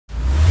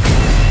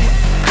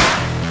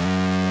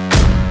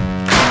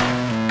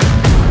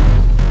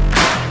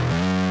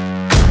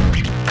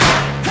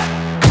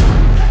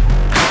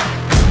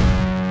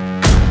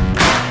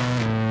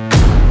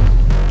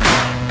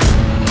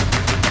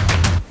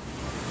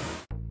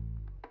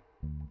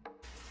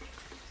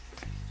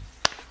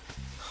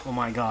Oh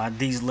my god,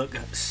 these look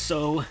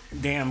so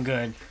damn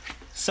good.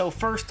 So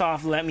first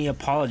off, let me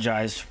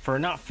apologize for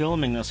not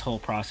filming this whole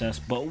process,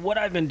 but what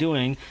I've been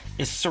doing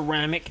is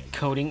ceramic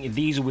coating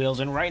these wheels,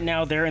 and right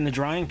now they're in the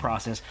drying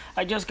process.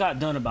 I just got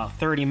done about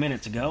 30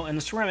 minutes ago, and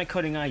the ceramic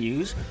coating I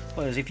use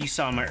was, if you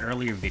saw my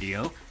earlier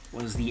video,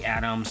 was the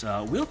Adams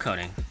wheel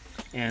coating.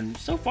 And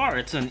so far,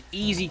 it's an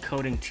easy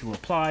coating to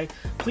apply.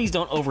 Please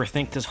don't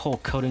overthink this whole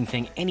coating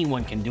thing.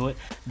 Anyone can do it.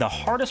 The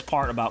hardest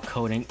part about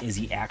coating is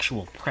the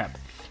actual prep.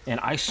 And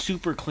I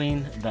super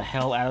clean the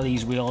hell out of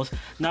these wheels.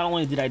 Not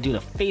only did I do the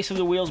face of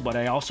the wheels, but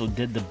I also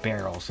did the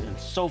barrels. And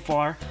so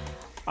far,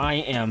 I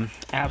am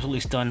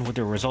absolutely stunned with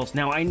the results.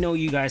 Now, I know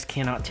you guys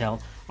cannot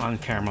tell on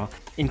camera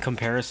in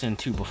comparison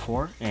to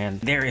before, and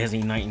there is a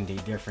night and day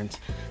difference.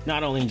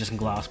 Not only just in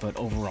gloss, but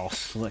overall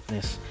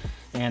slickness.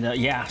 And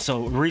yeah,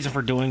 so the reason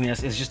for doing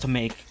this is just to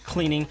make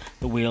cleaning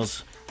the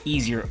wheels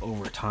easier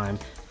over time.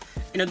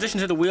 In addition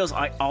to the wheels,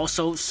 I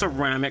also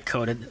ceramic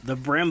coated the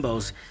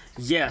Brembos.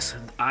 Yes,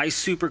 I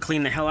super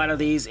clean the hell out of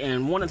these,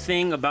 and one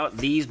thing about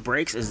these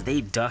brakes is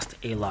they dust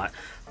a lot.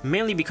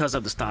 Mainly because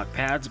of the stock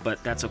pads,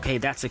 but that's okay,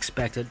 that's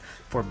expected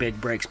for big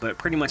brakes. But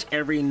pretty much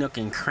every nook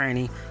and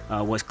cranny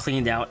was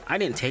cleaned out. I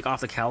didn't take off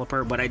the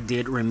caliper, but I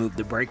did remove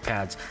the brake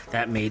pads.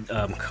 That made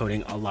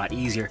coating a lot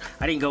easier.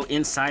 I didn't go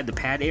inside the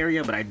pad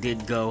area, but I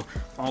did go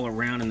all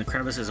around in the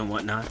crevices and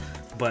whatnot.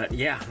 But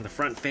yeah, the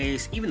front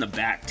face, even the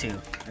back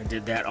too, I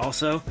did that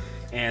also.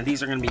 And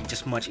these are going to be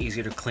just much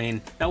easier to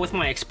clean. Now, with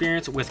my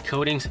experience with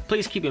coatings,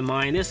 please keep in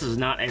mind this is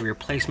not a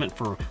replacement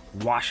for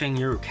washing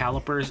your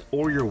calipers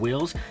or your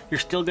wheels. You're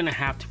still going to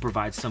have to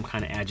provide some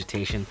kind of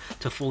agitation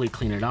to fully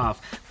clean it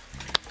off.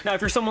 Now,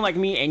 if you're someone like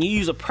me and you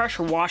use a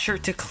pressure washer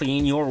to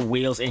clean your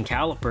wheels and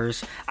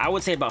calipers, I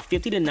would say about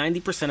 50 to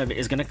 90% of it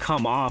is going to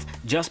come off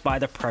just by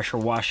the pressure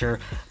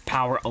washer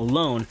power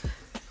alone.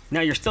 Now,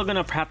 you're still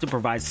gonna have to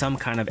provide some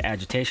kind of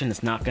agitation.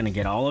 It's not gonna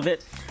get all of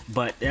it,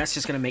 but that's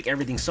just gonna make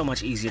everything so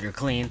much easier to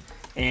clean,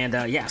 and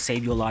yeah,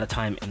 save you a lot of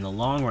time in the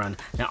long run.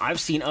 Now, I've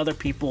seen other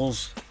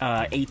people's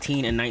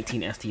 18 and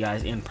 19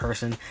 STIs in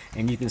person,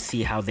 and you can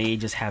see how they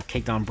just have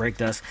caked on brake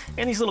dust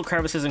and these little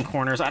crevices and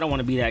corners. I don't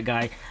wanna be that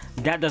guy.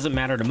 That doesn't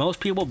matter to most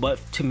people, but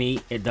to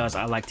me, it does.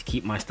 I like to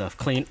keep my stuff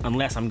clean,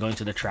 unless I'm going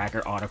to the track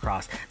or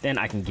autocross, then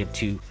I can give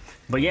two.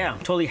 But yeah, I'm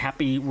totally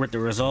happy with the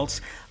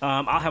results.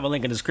 I'll have a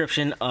link in the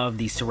description of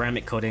the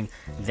ceramic coating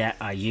that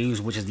I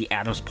use, which is the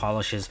Adams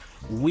Polishes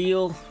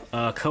wheel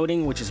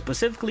coating, which is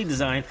specifically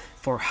designed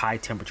for high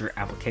temperature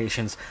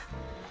applications.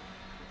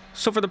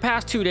 So for the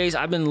past 2 days,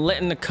 I've been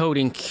letting the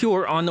coating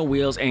cure on the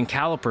wheels and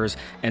calipers,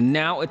 and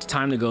now it's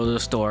time to go to the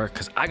store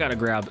because I gotta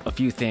grab a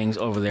few things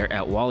over there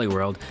at Wally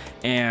World.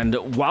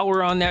 And while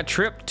we're on that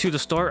trip to the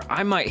store,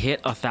 I might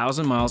hit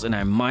 1,000 miles and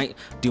I might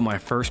do my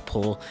first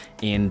pull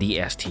in the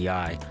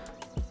STI.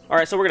 All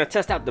right, so we're gonna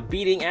test out the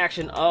beating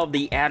action of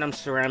the Adams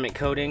ceramic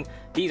coating.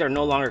 These are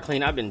no longer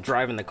clean. I've been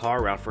driving the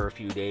car around for a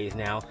few days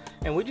now,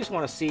 and we just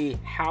wanna see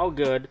how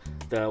good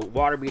the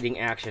water beating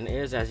action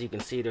is. As you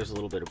can see, there's a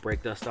little bit of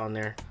brake dust on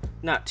there.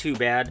 Not too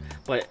bad,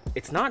 but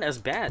it's not as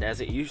bad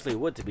as it usually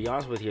would, to be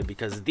honest with you,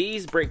 because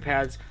these brake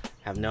pads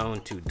have known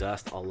to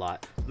dust a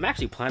lot. I'm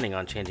actually planning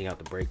on changing out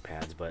the brake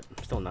pads, but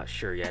I'm still not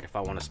sure yet if I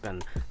want to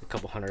spend a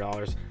couple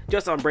 $100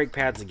 just on brake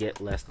pads to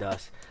get less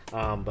dust.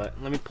 But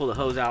let me pull the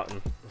hose out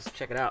and let's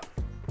check it out.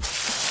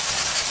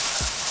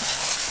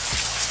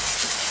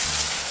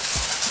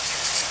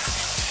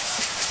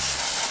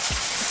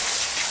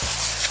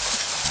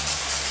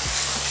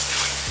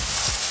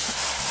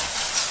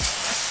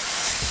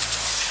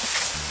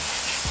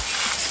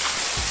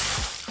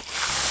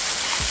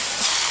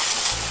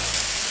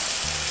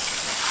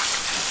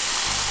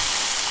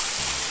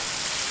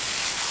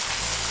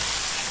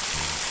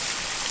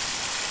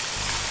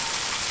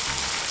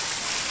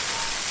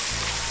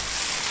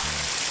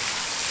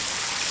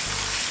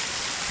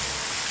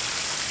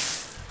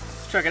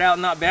 Check it out,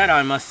 not bad,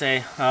 I must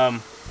say.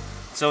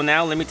 So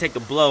now let me take the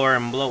blower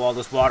and blow all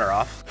this water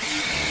off.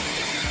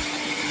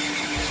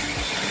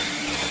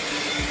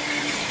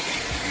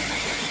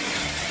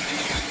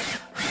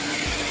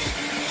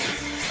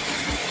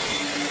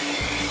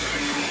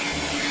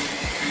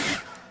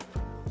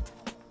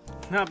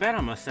 Not bad,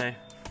 I must say.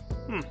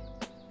 Looks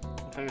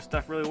like this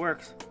stuff really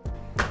works.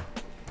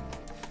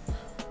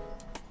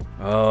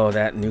 Oh,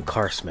 that new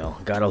car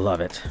smell, gotta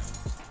love it.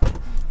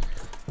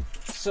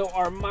 So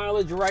our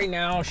mileage right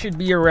now should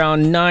be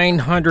around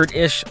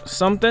 900-ish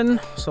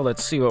something. So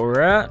let's see what we're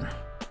at.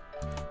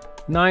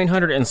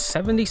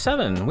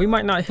 977. We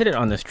might not hit it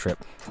on this trip.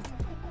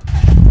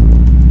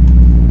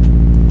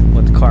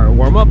 Let the car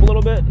warm up a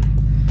little bit,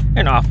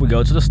 and off we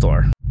go to the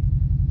store.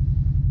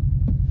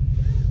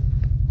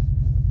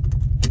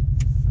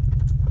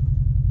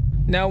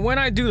 Now, when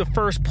I do the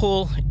first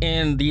pull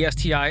in the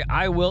STI,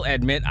 I will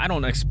admit I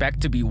don't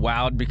expect to be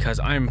wowed because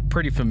I'm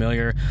pretty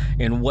familiar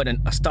in what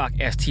a stock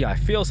STI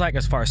feels like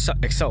as far as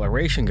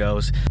acceleration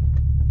goes.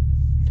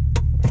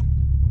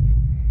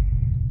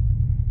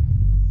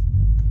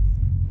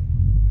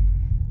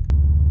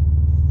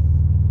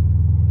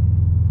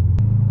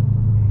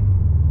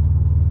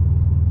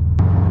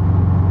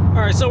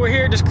 Alright, so we're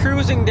here just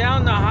cruising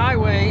down the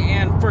highway,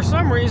 and for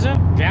some reason,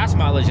 gas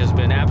mileage has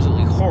been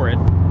absolutely horrid.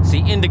 See,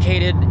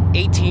 indicated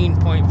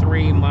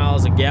 18.3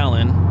 miles a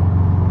gallon,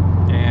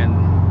 and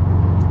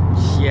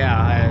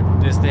yeah,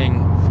 this thing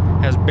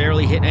has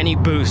barely hit any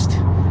boost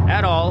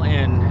at all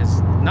and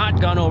has not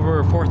gone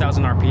over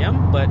 4,000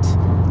 RPM, but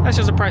that's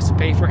just a price to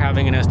pay for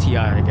having an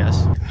STI, I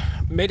guess.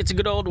 Made it to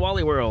good old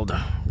Wally World.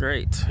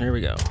 Great, here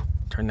we go.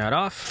 Turn that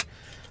off.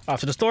 Off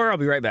to the store, I'll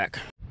be right back.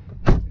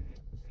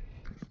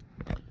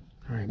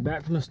 All right,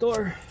 back from the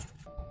store.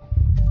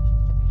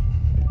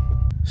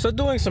 So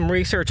doing some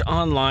research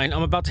online,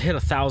 I'm about to hit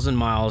 1,000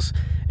 miles,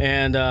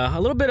 and a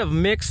little bit of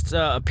mixed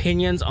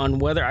opinions on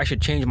whether I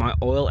should change my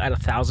oil at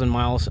 1,000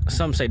 miles.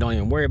 Some say don't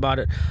even worry about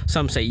it.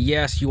 Some say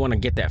yes, you want to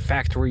get that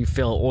factory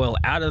fill oil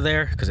out of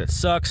there because it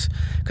sucks,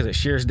 because it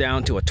shears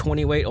down to a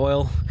 20 weight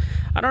oil.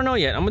 I don't know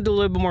yet. I'm gonna do a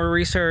little bit more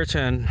research,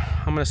 and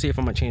I'm gonna see if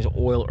I'm gonna change the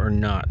oil or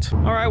not.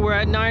 All right, we're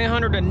at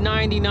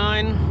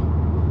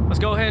 999. Let's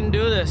go ahead and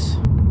do this.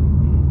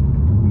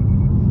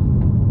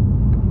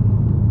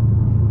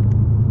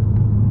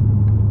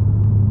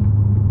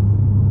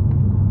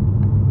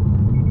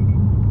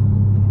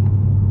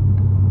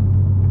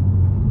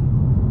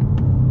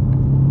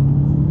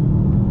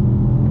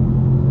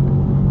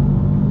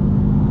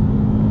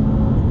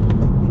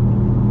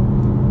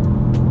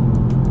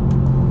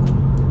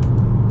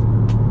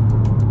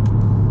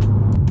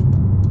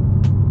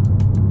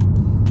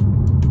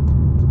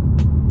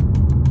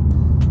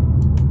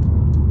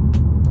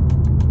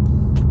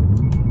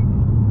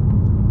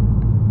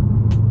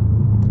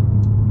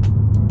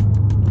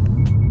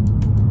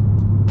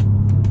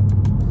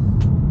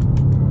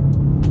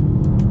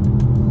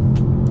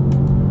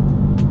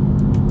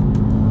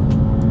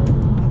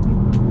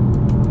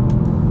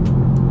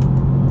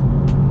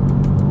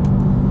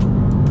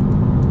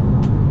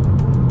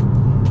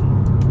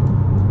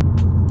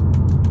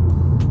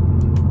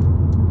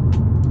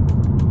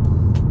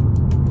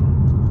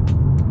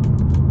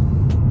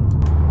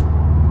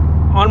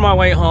 On my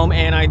way home,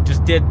 and I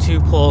just did 2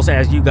 pulls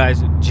as you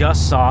guys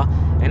just saw,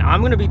 and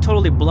I'm gonna be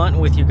totally blunt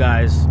with you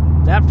guys.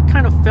 That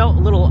kind of felt a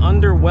little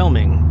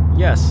underwhelming.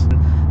 Yes,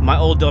 my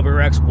old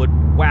WRX would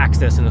wax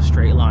this in a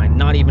straight line,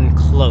 not even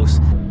close.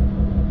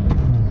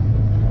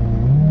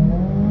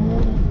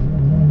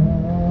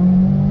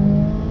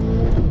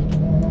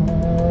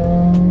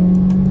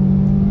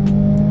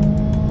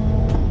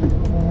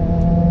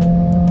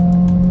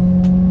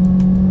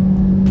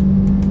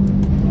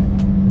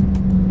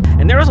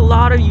 There's a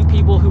lot of you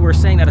people who were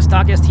saying that a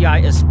stock STI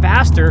is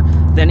faster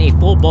than a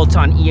full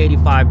bolt-on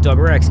E85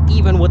 WRX,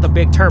 even with a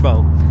big turbo.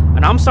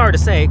 And I'm sorry to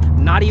say,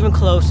 not even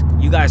close.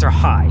 You guys are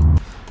high.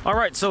 All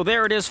right, so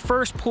there it is,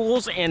 first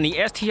pulls and the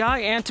STI,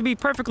 and to be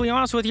perfectly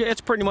honest with you, it's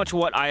pretty much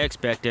what I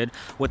expected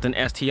with an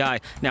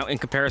STI. Now, in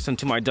comparison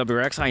to my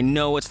WRX, I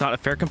know it's not a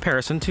fair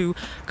comparison to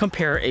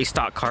compare a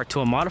stock car to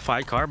a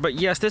modified car, but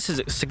yes, this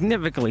is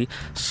significantly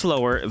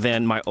slower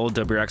than my old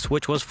WRX,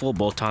 which was full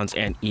bolt-ons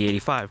and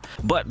E85.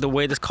 But the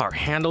way this car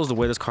handles, the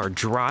way this car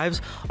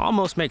drives,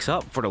 almost makes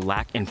up for the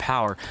lack in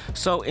power.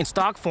 So in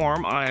stock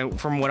form,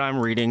 from what I'm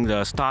reading,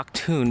 the stock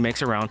tune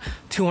makes around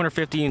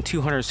 250 and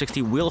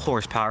 260 wheel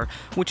horsepower,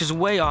 which is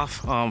way off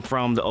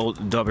from the old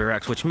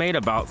WRX, which made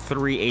about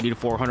 380 to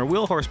 400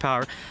 wheel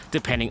horsepower,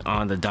 depending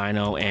on the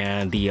dyno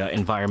and the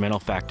environmental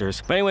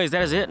factors. But anyways,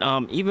 that is it.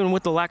 Even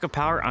with the lack of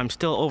power, I'm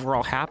still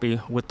overall happy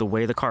with the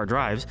way the car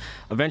drives.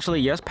 Eventually,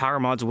 yes, power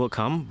mods will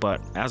come, but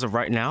as of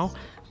right now,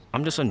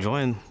 I'm just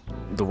enjoying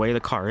the way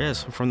the car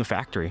is from the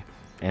factory,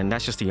 and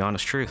that's just the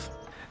honest truth.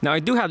 Now, I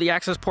do have the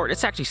access port.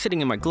 It's actually sitting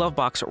in my glove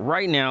box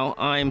right now.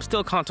 I'm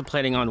still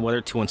contemplating on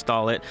whether to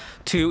install it,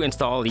 to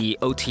install the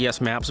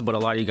OTS maps, but a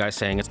lot of you guys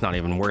saying it's not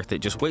even worth it.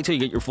 Just wait till you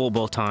get your full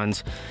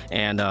bolt-ons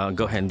and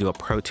go ahead and do a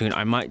Pro Tune.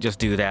 I might just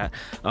do that,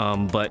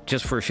 but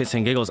just for shits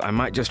and giggles, I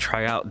might just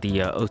try out the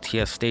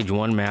OTS Stage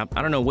 1 map.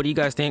 I don't know, what do you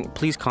guys think?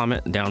 Please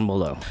comment down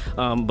below.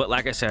 But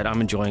like I said, I'm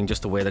enjoying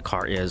just the way the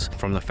car is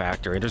from the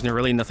factory. There's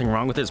really nothing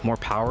wrong with it. It's more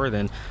power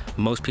than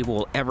most people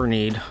will ever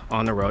need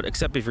on the road,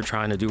 except if you're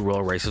trying to do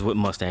roll races with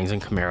Mustangs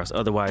and Camaros.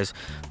 Otherwise,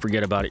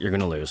 forget about it, you're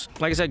gonna lose.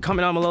 Like I said,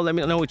 comment down below, let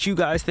me know what you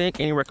guys think,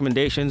 any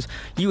recommendations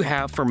you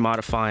have for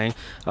modifying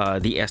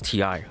the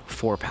STI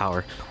for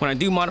power. When I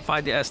do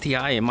modify the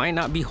STI, it might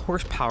not be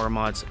horsepower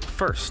mods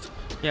first.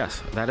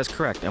 Yes, that is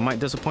correct. It might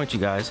disappoint you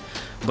guys,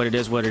 but it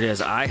is what it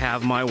is. I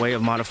have my way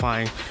of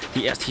modifying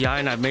the STI,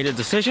 and I've made a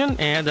decision,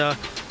 and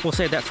we'll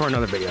save that for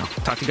another video.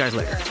 Talk to you guys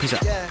later. Peace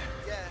out.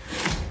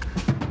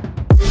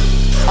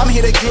 I'm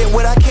here to get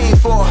what I came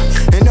for.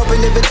 An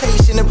open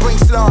invitation to bring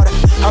slaughter.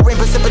 I rain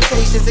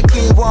precipitations in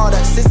clean water.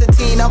 Since a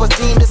teen, I was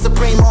deemed a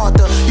supreme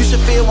author. You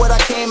should feel what I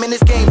came in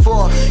this game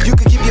for. You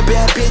could keep your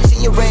bad bitch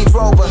in your Range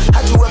Rover.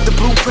 I drew up the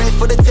blueprint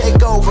for the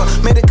takeover.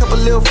 Made a couple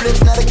little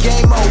flips, now the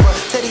game over.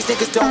 Tell these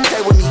niggas don't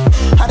play with me.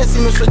 I done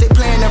seen them switch they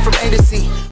playing them from A to C.